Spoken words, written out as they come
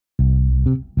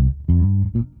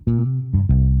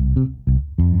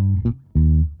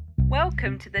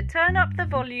welcome to the Turn Up the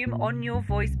Volume on Your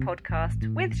Voice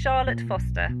podcast with Charlotte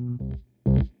Foster.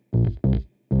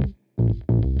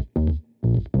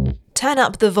 Turn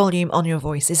Up the Volume on Your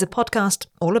Voice is a podcast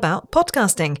all about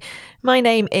podcasting. My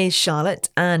name is Charlotte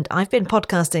and I've been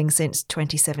podcasting since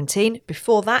 2017.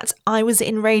 Before that, I was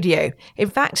in radio.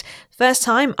 In fact, first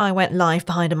time I went live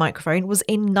behind a microphone was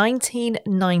in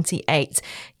 1998.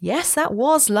 Yes, that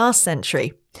was last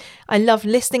century. I love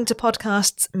listening to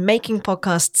podcasts, making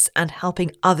podcasts, and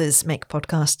helping others make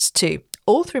podcasts too,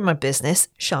 all through my business,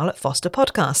 Charlotte Foster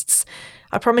Podcasts.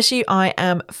 I promise you I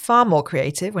am far more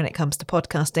creative when it comes to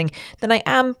podcasting than I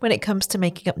am when it comes to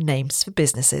making up names for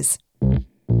businesses.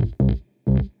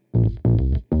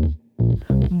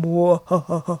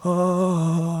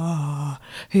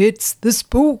 It's the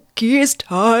spookiest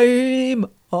time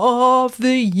of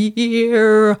the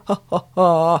year.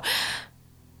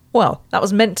 Well, that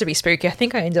was meant to be spooky. I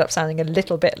think I ended up sounding a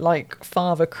little bit like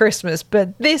Father Christmas,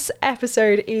 but this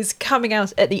episode is coming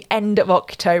out at the end of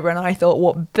October, and I thought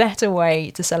what better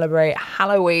way to celebrate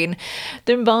Halloween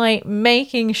than by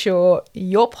making sure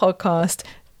your podcast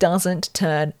doesn't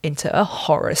turn into a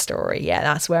horror story. Yeah,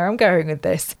 that's where I'm going with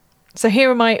this. So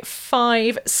here are my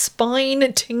 5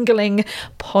 spine-tingling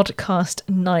podcast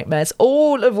nightmares,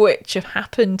 all of which have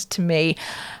happened to me,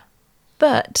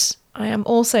 but I am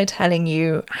also telling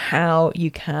you how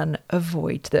you can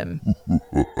avoid them.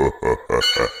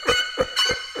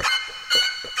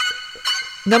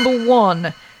 Number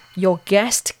 1, your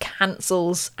guest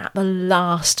cancels at the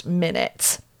last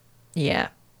minute. Yeah.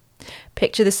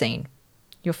 Picture the scene.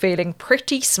 You're feeling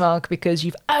pretty smug because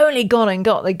you've only gone and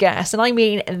got the guest. And I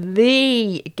mean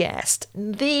the guest.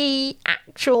 The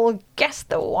actual guest.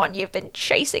 The one you've been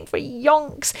chasing for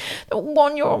yonks. The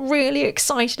one you're really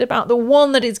excited about. The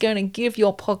one that is going to give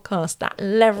your podcast that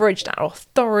leverage, that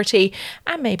authority.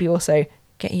 And maybe also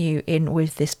get you in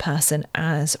with this person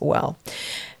as well.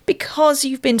 Because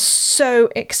you've been so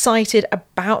excited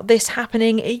about this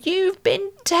happening, you've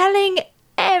been telling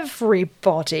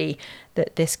everybody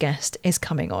that this guest is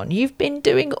coming on. You've been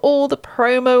doing all the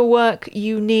promo work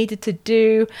you needed to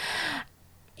do.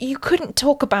 You couldn't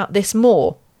talk about this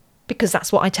more because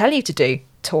that's what I tell you to do.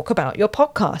 Talk about your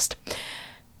podcast.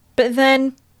 But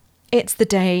then it's the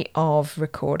day of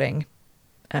recording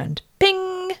and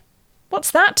ping!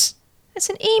 What's that? It's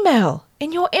an email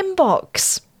in your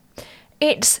inbox.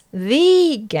 It's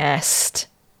the guest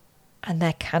and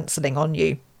they're cancelling on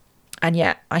you. And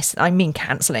yeah, I mean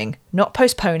cancelling, not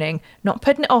postponing, not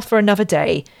putting it off for another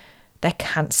day. They're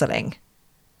cancelling.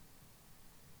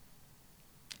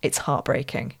 It's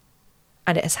heartbreaking.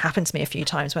 And it has happened to me a few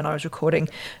times when I was recording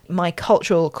my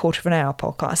Cultural Quarter of an Hour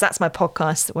podcast. That's my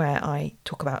podcast where I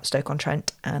talk about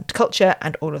Stoke-on-Trent and culture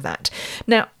and all of that.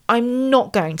 Now, I'm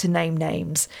not going to name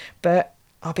names, but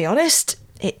I'll be honest,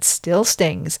 it still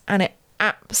stings. And it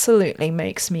absolutely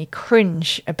makes me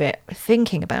cringe a bit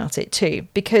thinking about it too,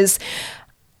 because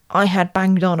I had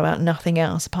banged on about nothing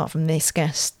else apart from these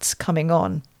guests coming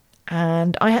on,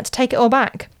 and I had to take it all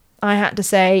back. I had to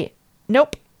say,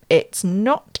 nope, it's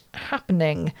not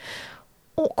happening.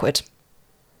 Awkward.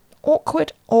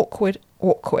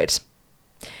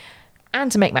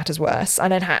 And to make matters worse, I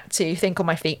then had to think on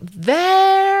my feet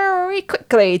very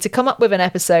quickly to come up with an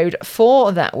episode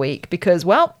for that week because,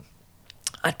 well,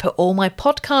 I'd put all my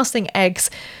podcasting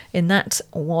eggs in that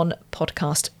one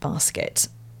podcast basket.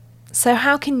 So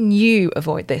how can you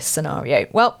avoid this scenario?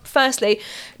 Well, firstly,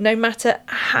 no matter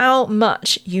how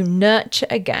much you nurture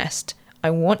a guest, I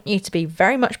want you to be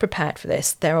very much prepared for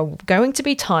this. There are going to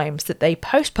be times that they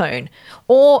postpone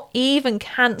or even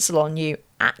cancel on you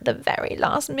at the very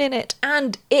last minute,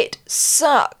 and it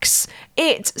sucks.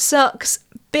 It sucks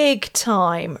big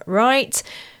time, right?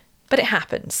 But it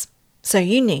happens. So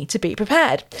you need to be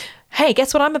prepared. Hey,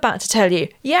 guess what I'm about to tell you?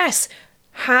 Yes,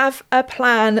 have a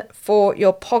plan for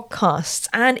your podcasts.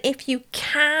 And if you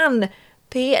can,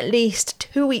 be at least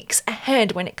 2 weeks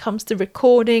ahead when it comes to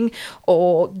recording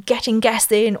or getting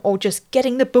guests in or just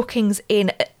getting the bookings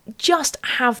in. Just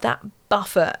have that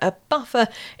buffer. A buffer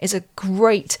is a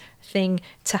great thing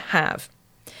to have.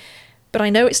 But I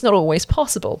know it's not always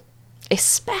possible,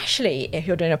 especially if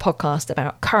you're doing a podcast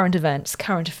about current events,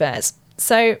 current affairs.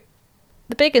 So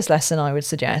the biggest lesson I would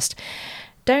suggest,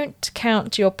 don't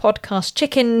count your podcast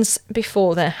chickens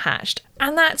before they're hatched.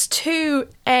 And that's 2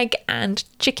 egg and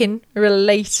chicken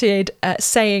related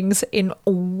sayings in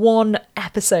one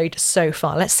episode so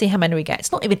far. Let's see how many we get.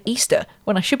 It's not even Easter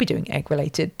when I should be doing egg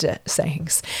related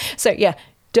sayings. So yeah,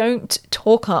 don't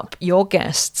talk up your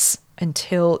guests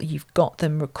until you've got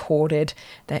them recorded.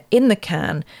 They're in the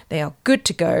can. They are good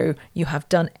to go. You have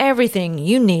done everything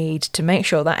you need to make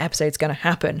sure that episode's going to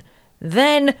happen.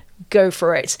 Then go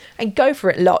for it. And go for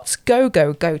it lots. Go.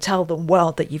 Tell the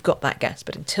world that you've got that guest.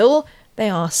 But until they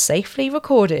are safely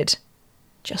recorded,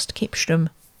 just keep stum.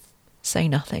 Say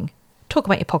nothing. Talk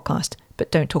about your podcast,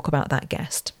 but don't talk about that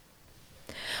guest.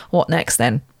 What next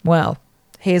then? Well,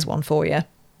 here's one for you.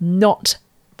 Not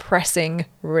pressing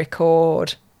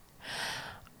record.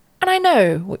 And I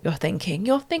know what you're thinking.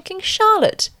 You're thinking,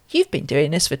 Charlotte, you've been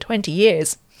doing this for 20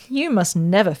 years. You must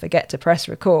never forget to press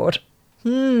record.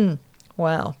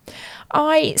 Well,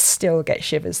 I still get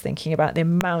shivers thinking about the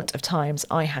amount of times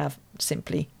I have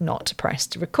simply not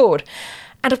pressed record.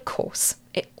 And of course,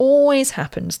 it always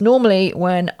happens normally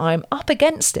when I'm up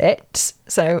against it,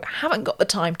 so haven't got the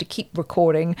time to keep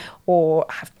recording, or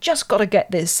have just got to get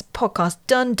this podcast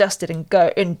done, dusted and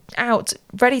go and out,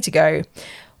 ready to go,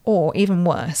 or even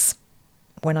worse,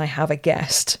 when I have a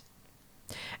guest.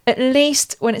 At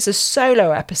least when it's a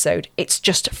solo episode, it's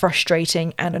just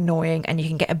frustrating and annoying and you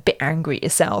can get a bit angry at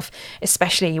yourself,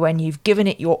 especially when you've given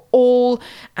it your all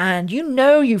and you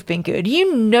know you've been good,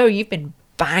 you know you've been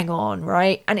bang on,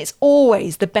 right? And it's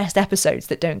always the best episodes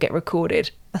that don't get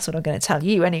recorded. That's what I'm going to tell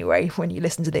you anyway when you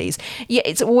listen to these. Yeah,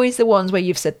 it's always the ones where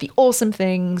you've said the awesome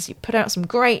things, you put out some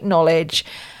great knowledge,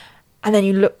 and then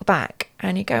you look back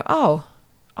and you go, oh,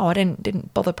 I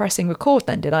didn't bother pressing record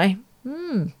then, did I?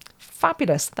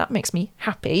 Fabulous. That makes me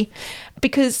happy,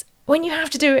 because when you have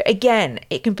to do it again,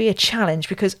 it can be a challenge,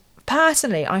 because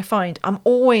personally I find I'm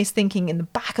always thinking in the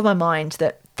back of my mind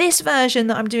that this version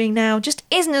that I'm doing now just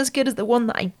isn't as good as the one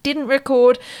that I didn't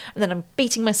record, and then I'm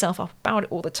beating myself up about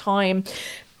it all the time,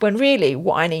 when really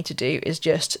what I need to do is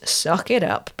just suck it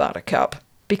up, buttercup,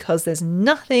 because there's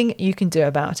nothing you can do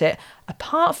about it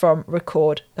apart from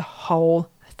record the whole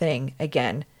thing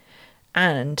again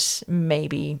and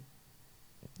maybe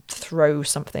throw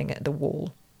something at the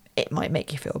wall. It might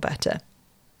make you feel better.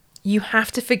 You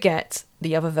have to forget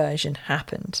the other version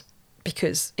happened,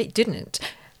 because it didn't.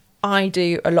 I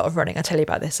do a lot of running. I tell you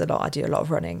about this a lot. I do a lot of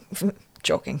running,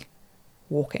 jogging,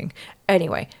 walking.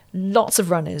 Anyway, lots of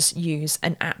runners use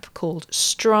an app called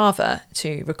Strava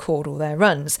to record all their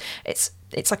runs.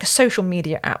 It's like a social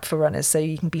media app for runners, so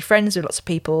you can be friends with lots of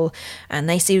people and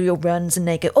they see your runs and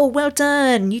they go, oh, well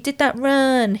done, you did that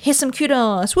run, here's some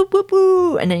kudos, whoop, whoop,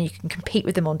 whoop, and then you can compete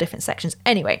with them on different sections.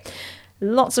 Anyway,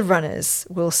 lots of runners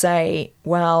will say,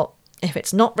 well, if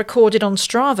it's not recorded on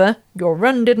Strava, your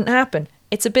run didn't happen.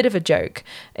 It's a bit of a joke.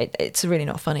 It's a really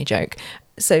not funny joke.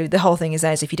 So the whole thing is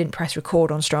as if you didn't press record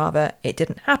on Strava, it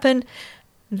didn't happen.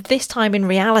 This time in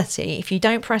reality, if you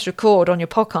don't press record on your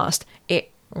podcast,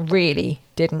 it really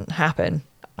didn't happen,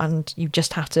 and you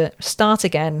just have to start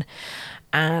again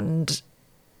and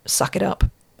suck it up.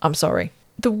 I'm sorry.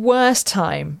 The worst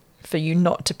time for you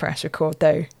not to press record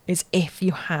though is if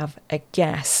you have a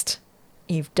guest.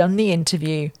 You've done the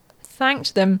interview,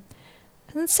 thanked them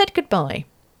and said goodbye,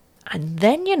 and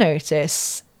then you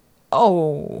notice,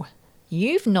 oh,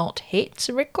 you've not hit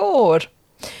record.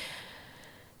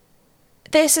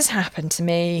 This has happened to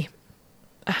me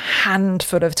a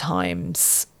handful of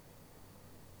times,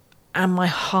 and my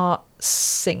heart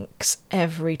sinks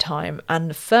every time. And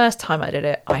the first time I did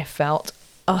it, I felt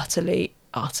utterly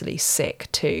sick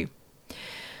too.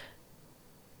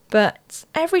 But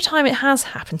every time it has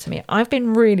happened to me, I've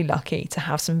been really lucky to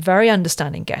have some very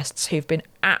understanding guests who've been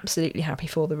absolutely happy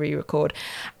for the re-record.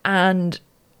 And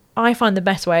I find the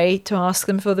best way to ask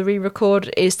them for the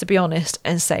re-record is to be honest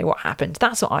and say what happened.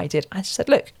 That's what I did. I just said,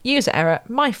 look, user error,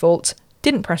 my fault,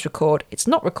 didn't press record, it's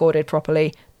not recorded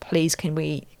properly, please can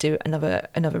we do another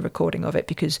recording of it,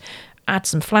 because add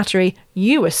some flattery,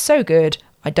 you were so good,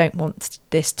 I don't want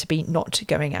this to be not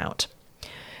going out.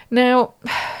 Now,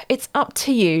 it's up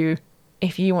to you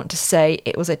if you want to say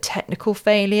it was a technical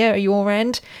failure at your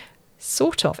end.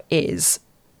 Sort of is,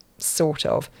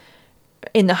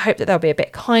 in the hope that they'll be a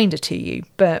bit kinder to you,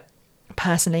 but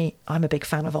personally, I'm a big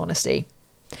fan of honesty.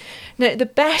 Now, the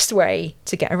best way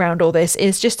to get around all this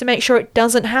is just to make sure it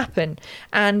doesn't happen.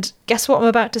 And guess what I'm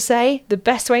about to say? The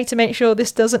best way to make sure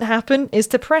this doesn't happen is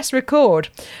to press record.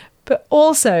 But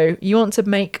also, you want to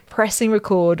make pressing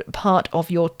record part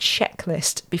of your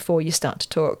checklist before you start to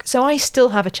talk. So I still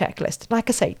have a checklist.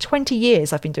 Like I say, 20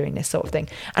 years I've been doing this sort of thing.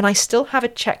 And I still have a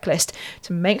checklist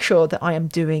to make sure that I am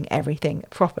doing everything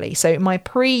properly. So my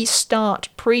pre-start,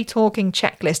 pre-talking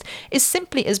checklist is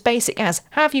simply as basic as,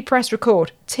 have you pressed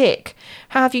record? Tick.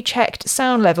 Have you checked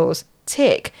sound levels?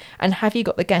 Tick. And have you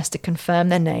got the guest to confirm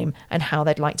their name and how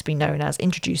they'd like to be known as,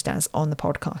 introduced as on the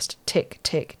podcast? Tick,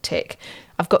 tick, tick.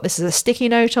 I've got this as a sticky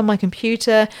note on my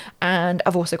computer, and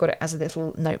I've also got it as a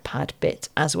little notepad bit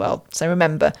as well. So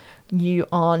remember, you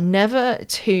are never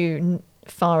too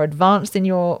far advanced in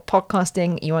your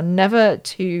podcasting. You are never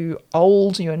too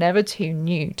old, you are never too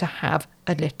new to have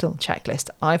a little checklist.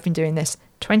 I've been doing this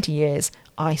 20 years.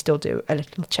 I still do a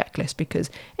little checklist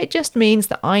because it just means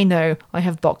that I know I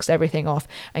have boxed everything off.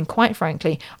 And quite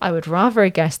frankly, I would rather a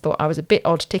guest thought I was a bit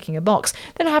odd ticking a box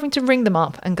than having to ring them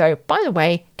up and go, by the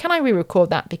way, can I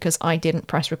re-record that because I didn't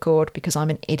press record because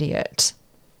I'm an idiot?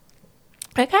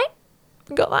 Okay,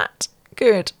 got that?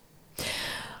 Good.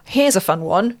 Here's a fun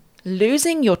one.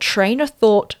 Losing your train of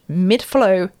thought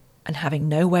mid-flow and having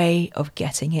no way of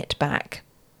getting it back.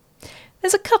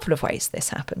 There's a couple of ways this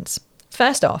happens.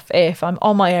 First off, if I'm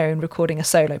on my own recording a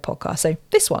solo podcast, so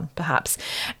this one perhaps,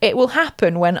 it will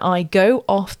happen when I go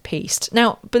off-piste.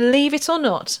 Now, believe it or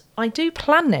not, I do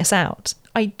plan this out.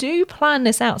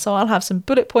 So I'll have some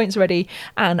bullet points ready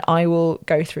and I will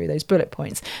go through those bullet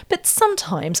points. But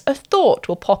sometimes a thought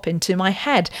will pop into my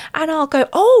head and I'll go,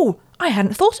 oh, I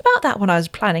hadn't thought about that when I was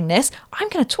planning this. I'm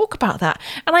going to talk about that.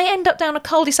 And I end up down a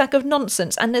cul-de-sac of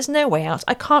nonsense and there's no way out.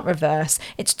 I can't reverse.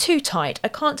 It's too tight. I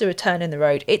can't do a turn in the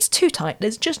road. It's too tight.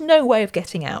 There's just no way of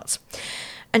getting out.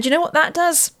 And you know what that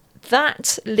does?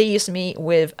 That leaves me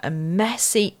with a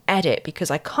messy edit because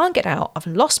I can't get out. I've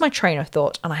lost my train of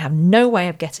thought and I have no way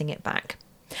of getting it back.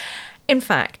 In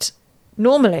fact,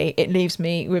 normally it leaves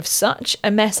me with such a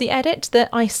messy edit that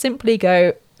I simply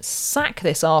go, sack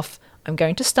this off. I'm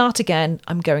going to start again,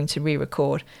 I'm going to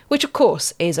re-record, which of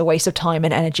course is a waste of time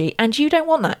and energy, and you don't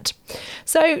want that.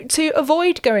 So to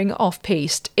avoid going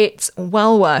off-piste, it's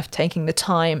well worth taking the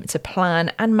time to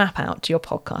plan and map out your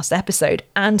podcast episode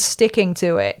and sticking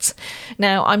to it.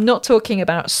 Now, I'm not talking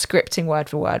about scripting word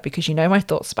for word because you know my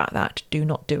thoughts about that. Do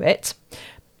not do it.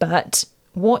 But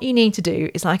what you need to do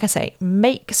is, like I say,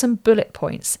 make some bullet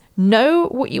points. Know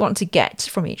what you want to get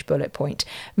from each bullet point.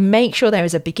 Make sure there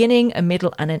is a beginning, a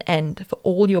middle, and an end for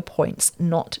all your points,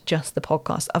 not just the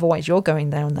podcast. Otherwise, you're going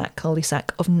down that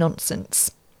cul-de-sac of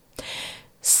nonsense.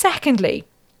 Secondly,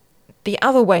 the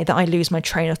other way that I lose my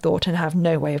train of thought and have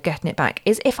no way of getting it back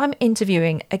is if I'm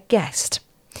interviewing a guest.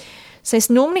 So this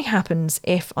normally happens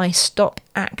if I stop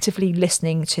actively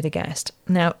listening to the guest.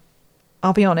 Now,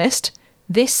 I'll be honest,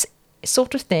 this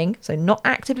sort of thing, so not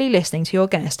actively listening to your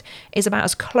guest, is about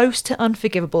as close to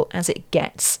unforgivable as it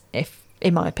gets, if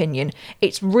in my opinion.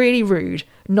 It's really rude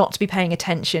not to be paying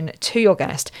attention to your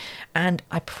guest, and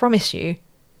I promise you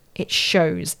it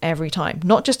shows every time,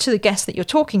 not just to the guest that you're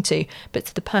talking to, but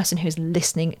to the person who's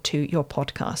listening to your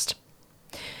podcast.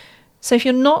 So if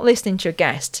you're not listening to your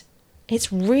guest,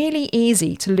 it's really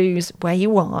easy to lose where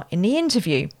you are in the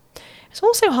interview. It's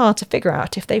also hard to figure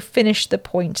out if they've finished the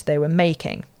point they were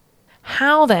making.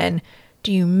 How then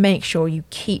do you make sure you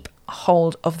keep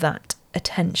hold of that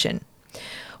attention?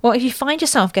 Well, if you find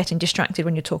yourself getting distracted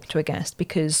when you're talking to a guest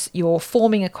because you're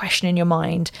forming a question in your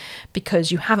mind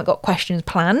because you haven't got questions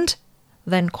planned,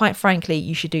 then quite frankly,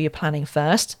 you should do your planning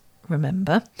first,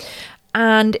 remember.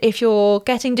 And if you're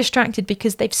getting distracted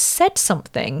because they've said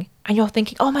something and you're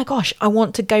thinking, oh my gosh, I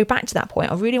want to go back to that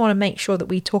point. I really want to make sure that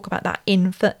we talk about that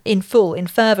in full,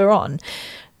 further on.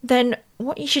 Then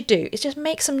what you should do is just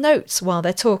make some notes while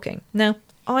they're talking. Now,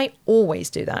 I always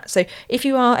do that. So if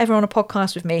you are ever on a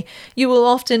podcast with me, you will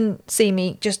often see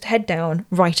me just head down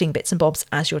writing bits and bobs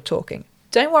as you're talking.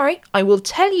 Don't worry, I will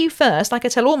tell you first, like I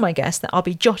tell all my guests, that I'll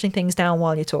be jotting things down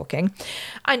while you're talking.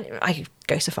 I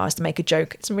go so far as to make a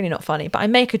joke. It's really not funny, but I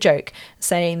make a joke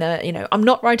saying that, I'm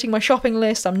not writing my shopping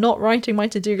list, I'm not writing my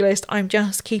to-do list, I'm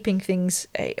just keeping things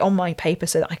on my paper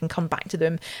so that I can come back to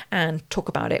them and talk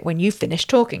about it when you finish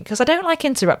talking, because I don't like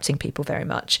interrupting people very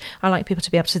much. I like people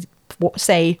to be able to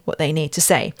say what they need to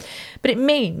say. But it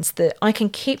means that I can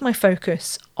keep my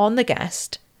focus on the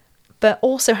guest, but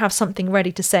also have something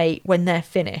ready to say when they're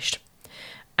finished.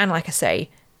 And like I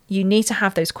say, you need to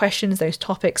have those questions, those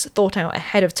topics thought out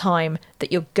ahead of time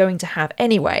that you're going to have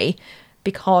anyway,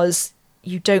 because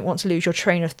you don't want to lose your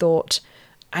train of thought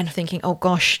and thinking, oh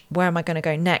gosh, where am I going to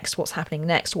go next? What's happening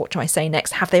next? What do I say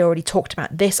next? Have they already talked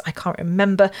about this? I can't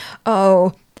remember.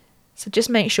 Oh, so just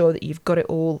make sure that you've got it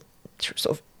all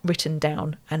sort of written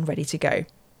down and ready to go.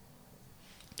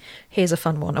 Here's a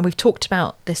fun one, and we've talked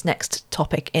about this next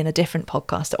topic in a different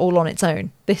podcast all on its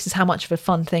own. This is how much of a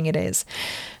fun thing it is.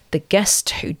 The guest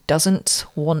who doesn't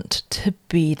want to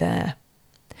be there.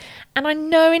 And I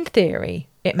know in theory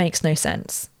it makes no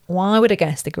sense. Why would a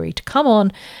guest agree to come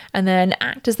on and then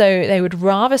act as though they would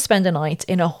rather spend a night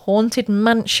in a haunted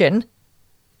mansion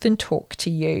than talk to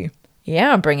you?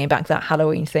 Yeah, I'm bringing back that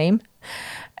Halloween theme.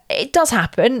 It does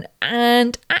happen,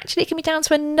 and actually it can be down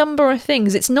to a number of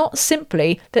things. It's not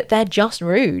simply that they're just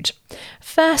rude.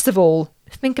 First of all,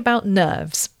 think about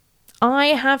nerves. I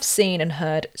have seen and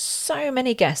heard so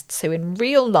many guests who in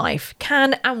real life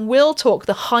can and will talk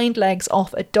the hind legs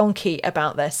off a donkey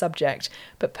about their subject,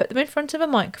 but put them in front of a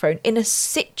microphone in a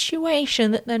situation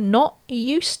that they're not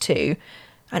used to,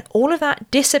 and all of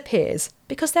that disappears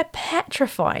because they're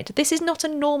petrified. This is not a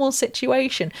normal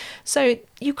situation. So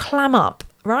you clam up,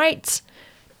 right?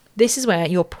 This is where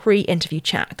your pre-interview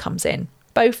chat comes in.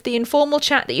 Both the informal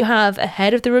chat that you have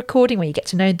ahead of the recording, where you get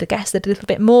to know the guest a little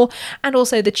bit more, and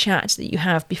also the chat that you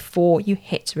have before you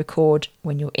hit record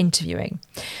when you're interviewing.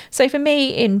 So for me,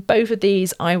 in both of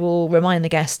these, I will remind the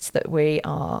guests that we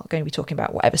are going to be talking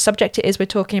about whatever subject it is we're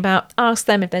talking about. Ask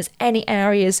them if there's any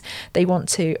areas they want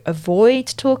to avoid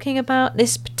talking about.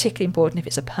 This is particularly important if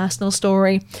it's a personal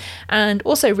story. And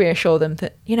also reassure them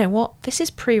that, you know what, this is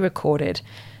pre-recorded.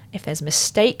 If there's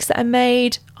mistakes that are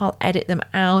made, I'll edit them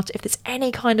out. If there's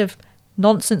any kind of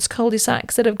nonsense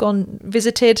cul-de-sacs that have gone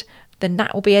visited, then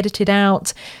that will be edited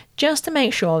out, just to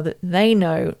make sure that they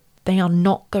know they are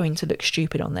not going to look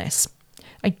stupid on this.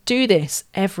 I do this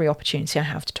every opportunity I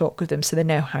have to talk with them so they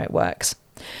know how it works.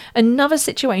 Another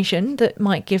situation that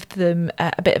might give them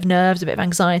a bit of nerves, a bit of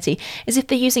anxiety, is if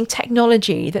they're using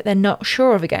technology that they're not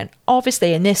sure of again.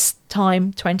 Obviously, in this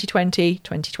time, 2020,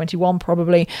 2021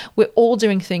 probably, we're all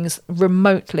doing things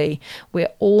remotely.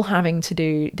 We're all having to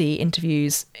do the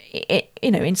interviews,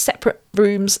 in separate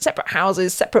rooms, separate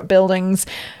houses, separate buildings.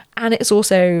 And it's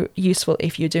also useful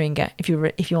if you're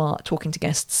if you are talking to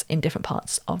guests in different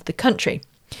parts of the country.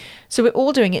 So we're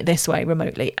all doing it this way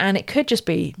remotely, and it could just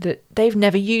be that they've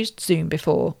never used Zoom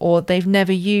before, or they've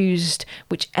never used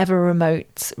whichever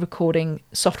remote recording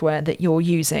software that you're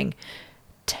using.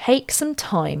 Take some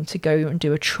time to go and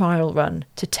do a trial run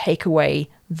to take away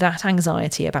that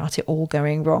anxiety about it all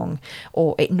going wrong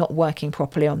or it not working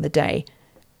properly on the day.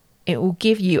 It will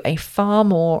give you a far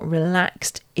more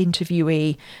relaxed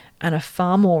interviewee, and a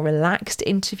far more relaxed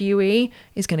interviewee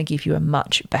is going to give you a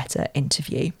much better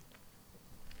interview.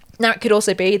 Now, it could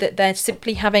also be that they're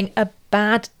simply having a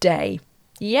bad day.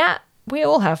 Yeah, we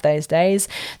all have those days.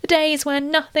 The days where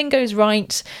nothing goes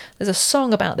right. There's a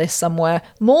song about this somewhere.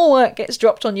 More work gets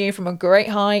dropped on you from a great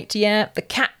height. Yeah, the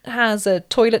cat has a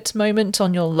toilet moment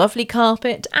on your lovely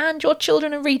carpet, and your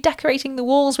children are redecorating the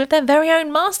walls with their very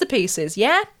own masterpieces.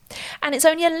 Yeah? And it's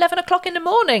only 11 o'clock in the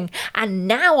morning. And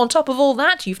now, on top of all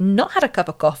that, you've not had a cup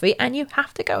of coffee and you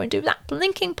have to go and do that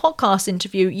blinking podcast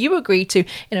interview you agreed to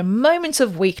in a moment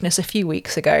of weakness a few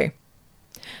weeks ago.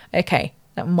 Okay,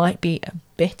 that might be a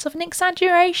bit of an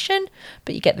exaggeration,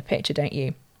 but you get the picture, don't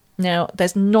you? Now,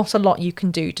 there's not a lot you can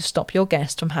do to stop your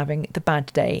guest from having the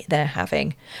bad day they're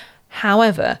having.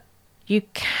 However, you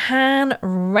can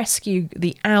rescue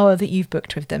the hour that you've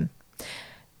booked with them.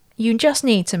 You just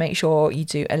need to make sure you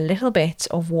do a little bit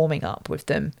of warming up with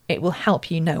them. It will help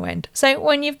you no end. So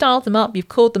when you've dialed them up, you've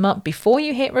called them up, before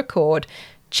you hit record,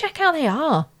 check how they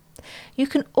are. You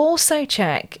can also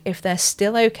check if they're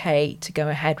still okay to go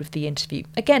ahead with the interview.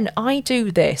 Again, I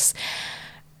do this.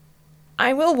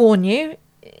 I will warn you,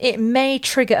 it may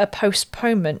trigger a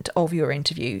postponement of your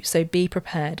interview, so be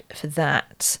prepared for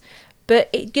that. But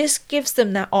it just gives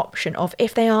them that option of,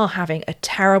 if they are having a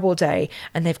terrible day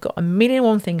and they've got a million and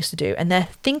one things to do and they're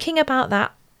thinking about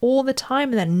that all the time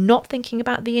and they're not thinking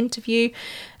about the interview,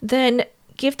 then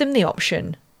give them the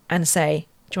option and say,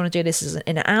 do you want to do this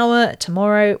in an hour,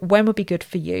 tomorrow? When would be good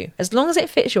for you? As long as it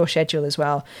fits your schedule as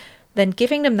well, then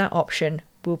giving them that option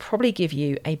will probably give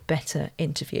you a better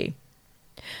interview.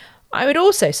 I would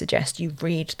also suggest you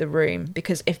read the room,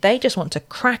 because if they just want to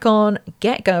crack on,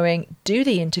 get going, do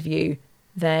the interview,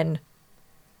 then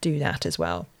do that as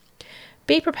well.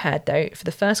 Be prepared, though, for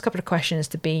the first couple of questions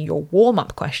to be your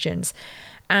warm-up questions,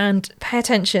 and pay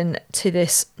attention to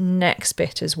this next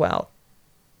bit as well.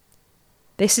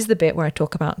 This is the bit where I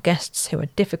talk about guests who are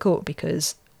difficult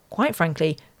because, quite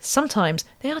frankly, sometimes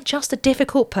they are just a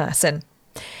difficult person.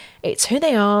 It's who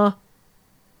they are.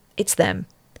 It's them.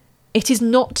 It is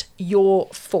not your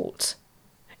fault.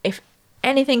 If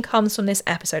anything comes from this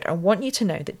episode, I want you to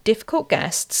know that difficult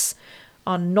guests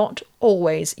are not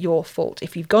always your fault.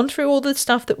 If you've gone through all the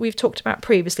stuff that we've talked about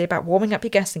previously about warming up your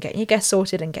guests and getting your guests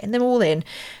sorted and getting them all in,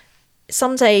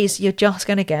 some days you're just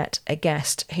going to get a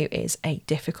guest who is a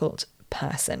difficult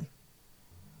person.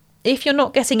 If you're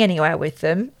not getting anywhere with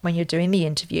them when you're doing the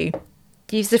interview,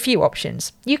 there's a few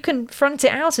options. You can front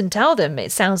it out and tell them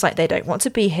it sounds like they don't want to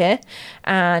be here.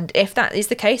 And if that is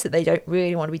the case, that they don't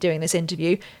really want to be doing this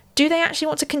interview, do they actually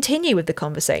want to continue with the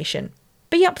conversation?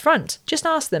 Be upfront. Just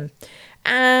ask them.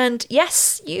 And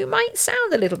yes, you might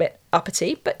sound a little bit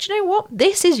uppity, but you know what?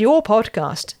 This is your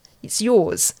podcast. It's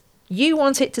yours. You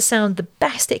want it to sound the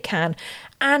best it can.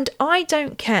 And I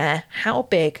don't care how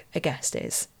big a guest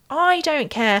is. I don't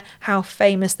care how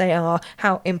famous they are,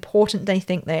 how important they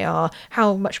think they are,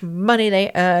 how much money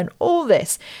they earn, all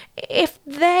this. If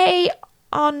they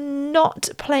are not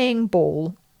playing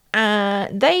ball,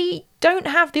 they don't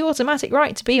have the automatic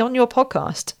right to be on your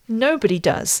podcast. Nobody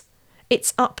does.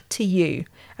 It's up to you,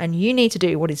 and you need to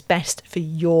do what is best for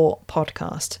your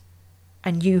podcast,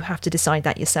 and you have to decide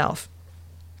that yourself.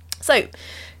 So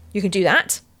you can do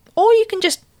that, or you can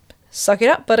just suck it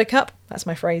up, buttercup. That's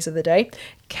my phrase of the day.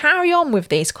 Carry on with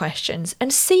these questions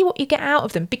and see what you get out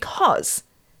of them, because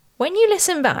when you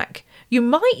listen back, you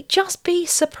might just be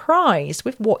surprised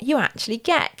with what you actually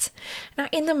get. Now,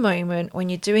 in the moment when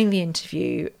you're doing the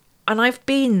interview, and I've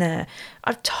been there,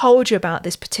 I've told you about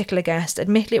this particular guest.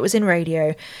 Admittedly, it was in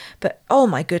radio, but oh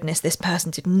my goodness, this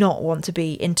person did not want to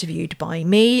be interviewed by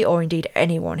me or indeed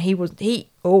anyone.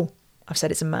 I've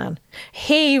said it's a man.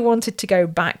 He wanted to go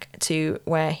back to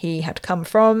where he had come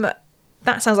from.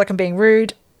 That sounds like I'm being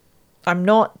rude. I'm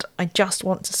not. I just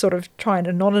want to sort of try and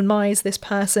anonymise this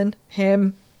person,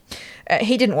 him.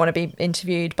 He didn't want to be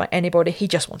interviewed by anybody. He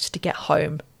just wanted to get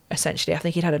home, essentially. I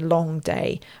think he'd had a long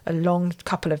day, a long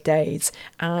couple of days,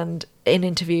 and an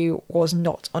interview was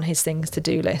not on his things to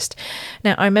do list.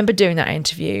 Now, I remember doing that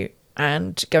interview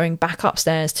and going back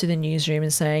upstairs to the newsroom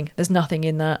and saying, there's nothing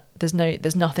in that. There's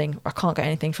nothing. I can't get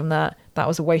anything from that. That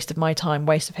was a waste of my time,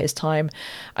 waste of his time.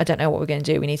 I don't know what we're going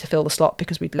to do. We need to fill the slot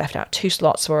because we'd left out 2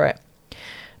 slots for it.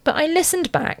 But I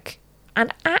listened back,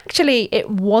 and actually it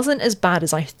wasn't as bad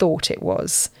as I thought it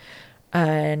was.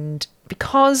 And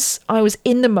because I was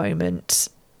in the moment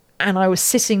and I was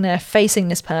sitting there facing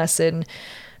this person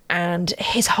and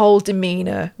his whole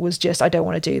demeanour was just, I don't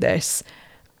want to do this,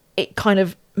 it kind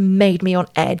of made me on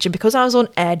edge. And because I was on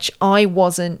edge, I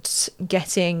wasn't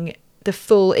getting the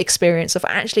full experience of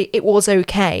actually it was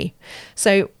okay.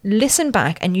 So listen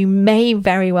back and you may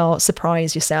very well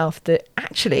surprise yourself that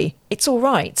actually it's all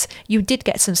right. You did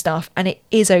get some stuff and it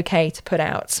is okay to put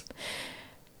out.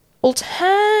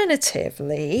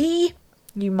 Alternatively,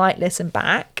 you might listen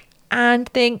back and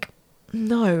think,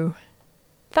 no,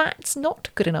 that's not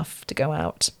good enough to go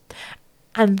out.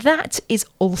 And that is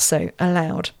also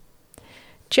allowed.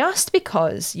 Just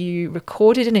because you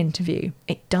recorded an interview,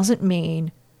 it doesn't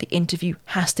mean the interview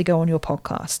has to go on your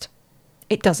podcast.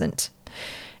 It doesn't.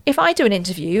 If I do an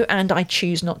interview and I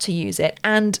choose not to use it,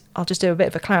 and I'll just do a bit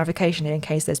of a clarification here in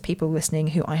case there's people listening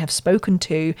who I have spoken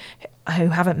to who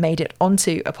haven't made it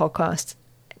onto a podcast,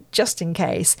 just in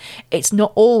case, it's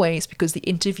not always because the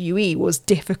interviewee was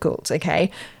difficult,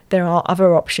 okay? There are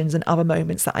other options and other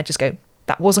moments that I just go,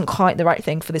 that wasn't quite the right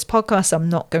thing for this podcast, so I'm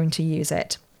not going to use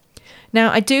it.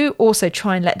 Now, I do also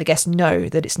try and let the guest know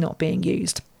that it's not being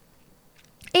used.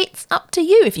 It's up to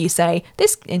you if you say,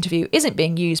 this interview isn't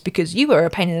being used because you were a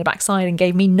pain in the backside and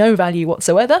gave me no value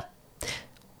whatsoever,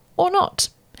 or not.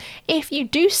 If you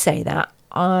do say that,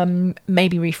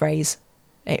 maybe rephrase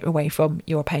it away from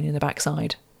you're a pain in the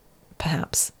backside,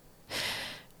 perhaps.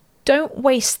 Don't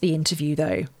waste the interview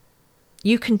though.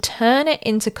 You can turn it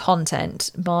into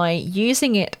content by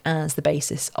using it as the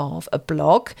basis of a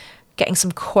blog, getting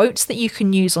some quotes that you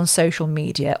can use on social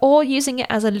media, or using it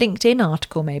as a LinkedIn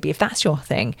article maybe, if that's your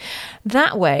thing.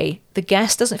 That way, the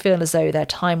guest doesn't feel as though their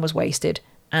time was wasted,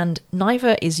 and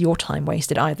neither is your time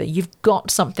wasted either. You've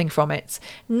got something from it.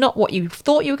 Not what you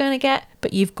thought you were going to get,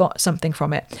 but you've got something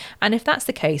from it. And if that's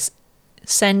the case,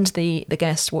 send the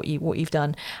guest what you've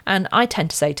done. And I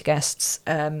tend to say to guests,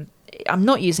 I'm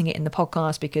not using it in the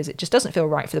podcast because it just doesn't feel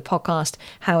right for the podcast.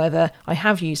 However, I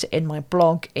have used it in my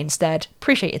blog instead.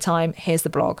 Appreciate your time. Here's the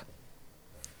blog.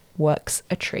 Works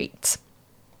a treat.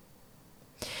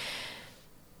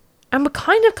 And we're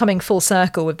kind of coming full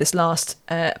circle with this last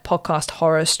podcast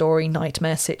horror story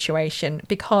nightmare situation,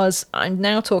 because I'm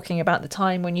now talking about the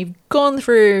time when you've gone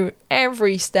through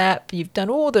every step, you've done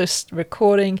all this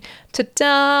recording,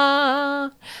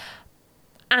 ta-da,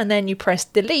 and then you press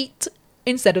delete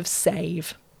instead of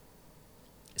save.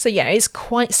 So yeah, it's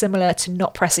quite similar to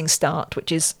not pressing start,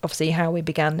 which is obviously how we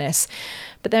began this.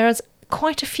 But there is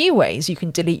quite a few ways you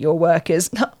can delete your workers.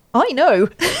 I know.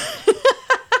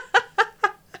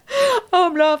 Oh,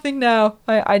 I'm laughing now.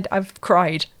 I've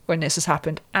cried when this has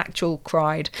happened. Actual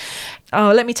cried.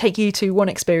 Oh, let me take you to one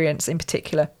experience in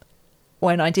particular.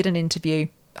 When I did an interview,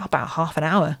 about half an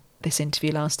hour this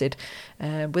interview lasted,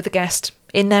 with a guest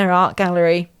in their art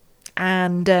gallery,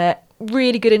 and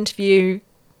really good interview,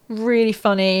 really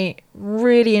funny,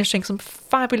 really interesting, some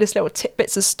fabulous little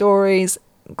tidbits of stories,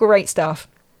 great stuff.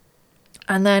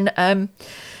 And then,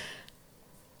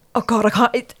 oh God, I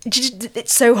can't,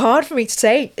 it's so hard for me to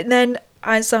say. And then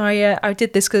as I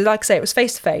did this, because like I say, it was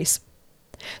face to face.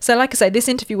 So like I say, this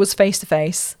interview was face to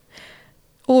face,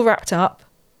 all wrapped up.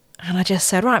 And I just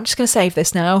said, right, I'm just going to save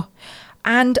this now.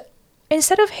 And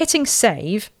instead of hitting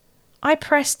save, I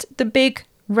pressed the big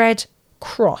red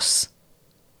cross.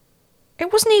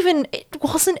 It wasn't even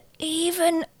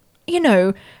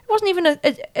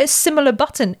a similar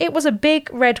button. It was a big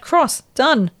red cross.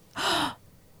 Done.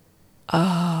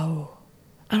 Oh.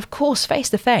 And of course, face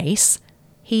to face,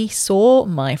 he saw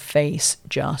my face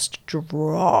just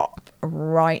drop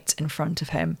right in front of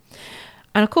him.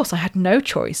 And of course, I had no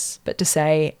choice but to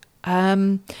say,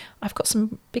 I've got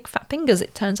some big fat fingers.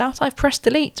 It turns out I've pressed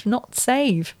delete, not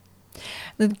save.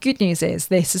 The good news is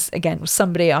this is, again,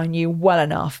 somebody I knew well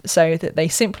enough so that they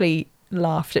simply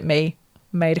laughed at me,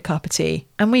 made a cup of tea,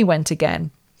 and we went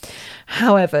again.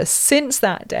 However, since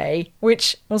that day,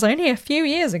 which was only a few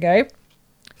years ago,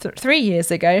 3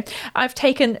 years ago, I've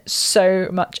taken so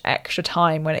much extra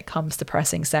time when it comes to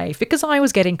pressing save because I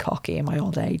was getting cocky in my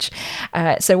old age.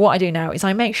 So what I do now is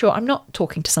I make sure I'm not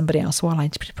talking to somebody else while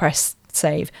I press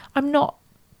save. I'm not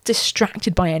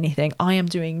distracted by anything. I am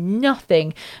doing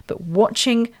nothing but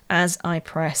watching as I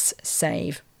press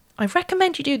save. I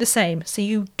recommend you do the same so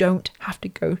you don't have to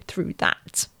go through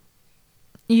that.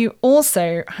 You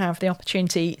also have the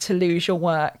opportunity to lose your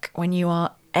work when you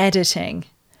are editing.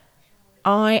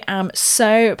 I am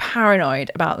so paranoid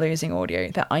about losing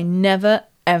audio that I never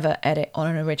ever edit on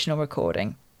an original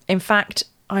recording. In fact,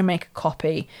 I make a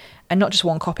copy, and not just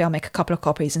one copy, I'll make a couple of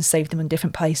copies and save them in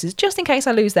different places just in case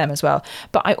I lose them as well.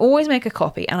 But I always make a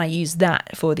copy and I use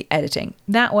that for the editing.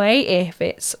 That way, if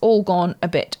it's all gone a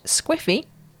bit squiffy,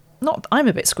 not I'm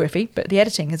a bit squiffy, but the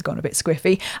editing has gone a bit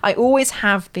squiffy, I always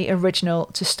have the original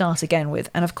to start again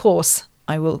with. And of course,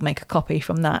 I will make a copy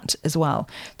from that as well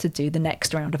to do the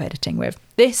next round of editing with.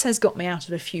 This has got me out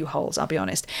of a few holes, I'll be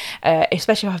honest,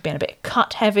 especially if I've been a bit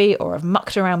cut heavy or I've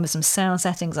mucked around with some sound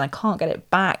settings and I can't get it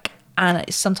back. And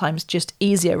it's sometimes just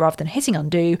easier, rather than hitting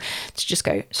undo, to just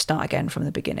go start again from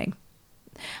the beginning.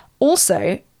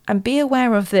 Also, and be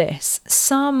aware of this,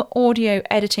 some audio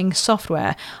editing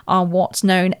software are what's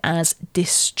known as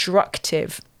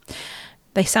destructive.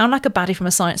 They sound like a baddie from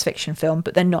a science fiction film,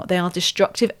 but they're not. They are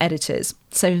destructive editors.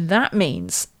 So that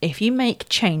means if you make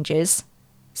changes,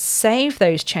 save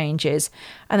those changes,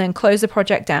 and then close the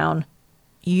project down,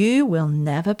 you will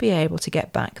never be able to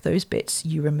get back those bits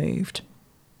you removed.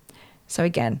 So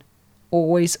again,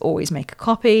 always make a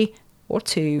copy or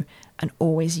two, and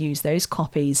always use those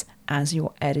copies as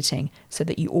you're editing so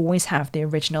that you always have the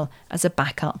original as a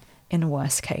backup in a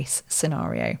worst case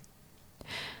scenario.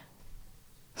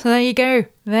 So there you go.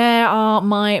 There are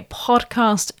my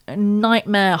podcast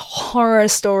nightmare horror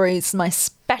stories, my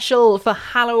special for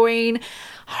Halloween.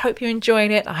 I hope you're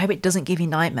enjoying it. I hope it doesn't give you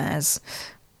nightmares.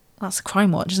 That's a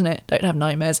crime watch, isn't it? Don't have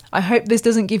nightmares. I hope this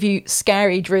doesn't give you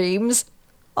scary dreams.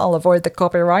 I'll avoid the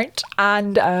copyright.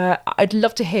 And I'd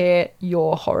love to hear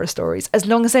your horror stories, as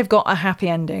long as they've got a happy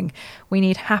ending. We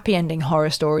need happy ending horror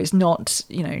stories, not,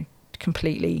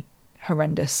 completely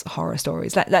horrendous horror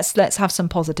stories. Let's have some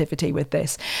positivity with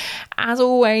this. As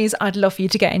always, I'd love for you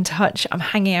to get in touch. I'm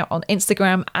hanging out on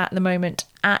Instagram at the moment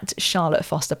at Charlotte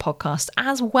Foster Podcast,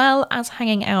 as well as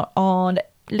hanging out on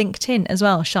LinkedIn as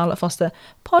well, Charlotte Foster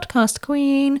Podcast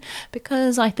Queen,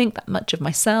 because I think that much of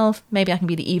myself. Maybe I can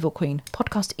be the evil queen,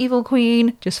 podcast evil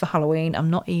queen, just for Halloween. I'm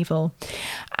not evil.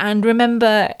 And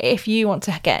remember, if you want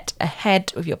to get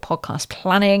ahead with your podcast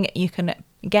planning, you can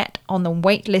get on the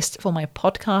wait list for my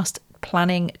podcast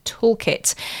planning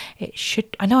toolkit.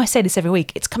 I know I say this every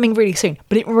week, it's coming really soon,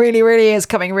 but it really is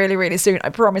coming really soon. I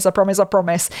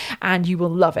promise. And you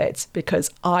will love it, because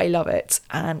I love it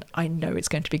and I know it's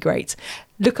going to be great.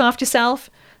 Look after yourself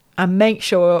and make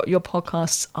sure your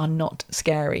podcasts are not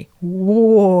scary.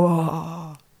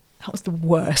 Whoa, that was the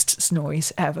worst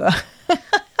noise ever.